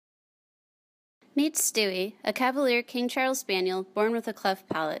Meet Stuey, a Cavalier King Charles Spaniel born with a cleft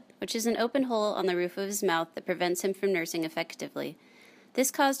palate, which is an open hole on the roof of his mouth that prevents him from nursing effectively.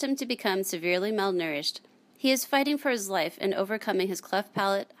 This caused him to become severely malnourished. He is fighting for his life and overcoming his cleft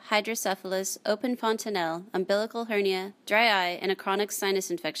palate, hydrocephalus, open fontanelle, umbilical hernia, dry eye, and a chronic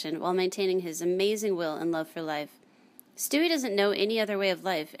sinus infection while maintaining his amazing will and love for life. Stuey doesn't know any other way of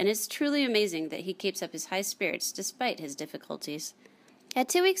life, and it's truly amazing that he keeps up his high spirits despite his difficulties. At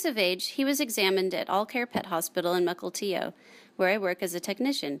 2 weeks of age, he was examined at All Care Pet Hospital in Mukilteo, where I work as a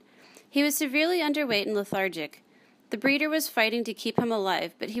technician. He was severely underweight and lethargic. The breeder was fighting to keep him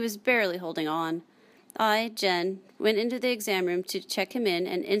alive, but he was barely holding on. I, Jen, went into the exam room to check him in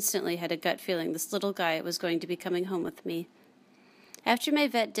and instantly had a gut feeling this little guy was going to be coming home with me. After my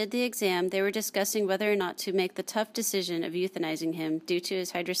vet did the exam, they were discussing whether or not to make the tough decision of euthanizing him due to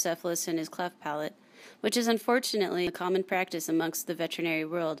his hydrocephalus and his cleft palate, which is unfortunately a common practice amongst the veterinary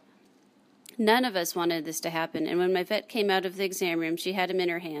world. None of us wanted this to happen, and when my vet came out of the exam room, she had him in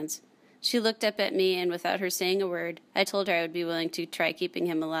her hands. She looked up at me, and without her saying a word, I told her I would be willing to try keeping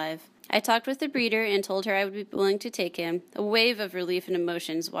him alive. I talked with the breeder and told her I would be willing to take him. A wave of relief and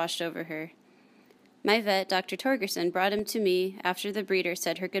emotions washed over her. My vet, Dr. Torgerson, brought him to me after the breeder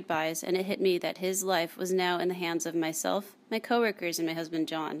said her goodbyes, and it hit me that his life was now in the hands of myself, my coworkers, and my husband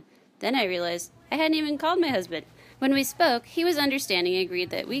John. Then I realized I hadn't even called my husband. When we spoke, he was understanding and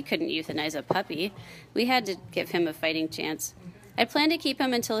agreed that we couldn't euthanize a puppy. We had to give him a fighting chance. I planned to keep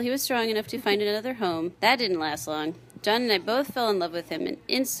him until he was strong enough to find another home. That didn't last long. John and I both fell in love with him, and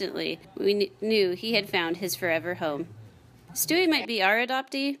instantly we knew he had found his forever home. Stuey might be our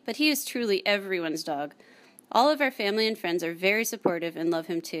adoptee, but he is truly everyone's dog. All of our family and friends are very supportive and love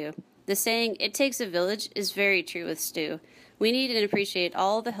him too. The saying, "It takes a village," is very true with Stu. We need and appreciate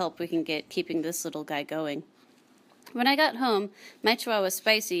all the help we can get keeping this little guy going. When I got home, my Chihuahua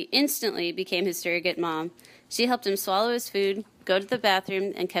Spicy instantly became his surrogate mom. She helped him swallow his food, go to the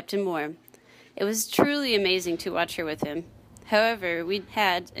bathroom, and kept him warm. It was truly amazing to watch her with him. However, we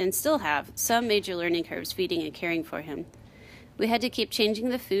had, and still have, some major learning curves feeding and caring for him. We had to keep changing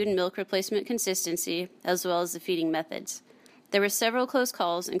the food and milk replacement consistency, as well as the feeding methods. There were several close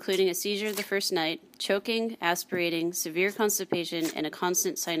calls, including a seizure the first night, choking, aspirating, severe constipation, and a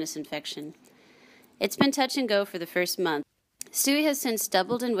constant sinus infection. It's been touch and go for the first month. Stuey has since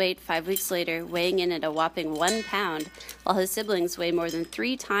doubled in weight 5 weeks later, weighing in at a whopping 1 pound, while his siblings weigh more than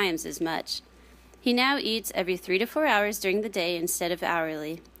 3 times as much. He now eats every 3 to 4 hours during the day instead of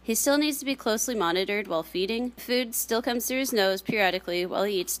hourly. He still needs to be closely monitored while feeding. Food still comes through his nose periodically while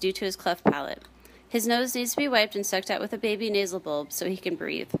he eats due to his cleft palate. His nose needs to be wiped and sucked out with a baby nasal bulb so he can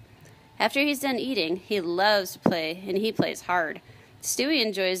breathe. After he's done eating, he loves to play, and he plays hard. Stuey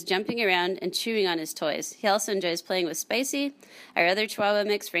enjoys jumping around and chewing on his toys. He also enjoys playing with Spicy, our other Chihuahua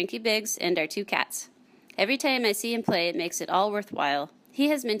mix, Frankie Biggs, and our 2 cats. Every time I see him play, it makes it all worthwhile. He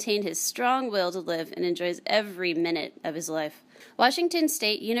has maintained his strong will to live and enjoys every minute of his life. Washington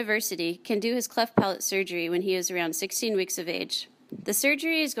State University can do his cleft palate surgery when he is around 16 weeks of age. The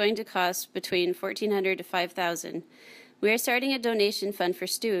surgery is going to cost between $1,400 to $5,000. We are starting a donation fund for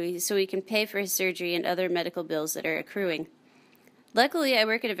Stuey so he can pay for his surgery and other medical bills that are accruing. Luckily, I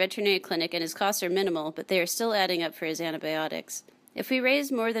work at a veterinary clinic and his costs are minimal, but they are still adding up for his antibiotics. If we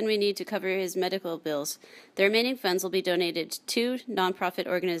raise more than we need to cover his medical bills, the remaining funds will be donated to 2 nonprofit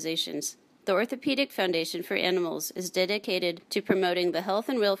organizations. The Orthopedic Foundation for Animals is dedicated to promoting the health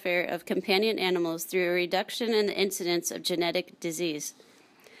and welfare of companion animals through a reduction in the incidence of genetic disease.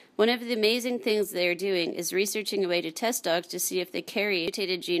 One of the amazing things they are doing is researching a way to test dogs to see if they carry a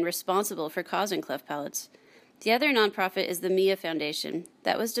mutated gene responsible for causing cleft palates. The other nonprofit is the MIA Foundation.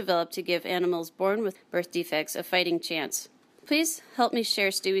 That was developed to give animals born with birth defects a fighting chance. Please help me share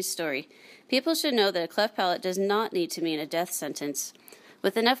Stuey's story. People should know that a cleft palate does not need to mean a death sentence.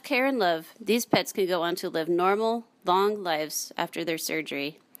 With enough care and love, these pets can go on to live normal, long lives after their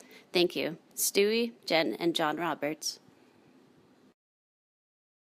surgery. Thank you. Stuey, Jen, and John Roberts.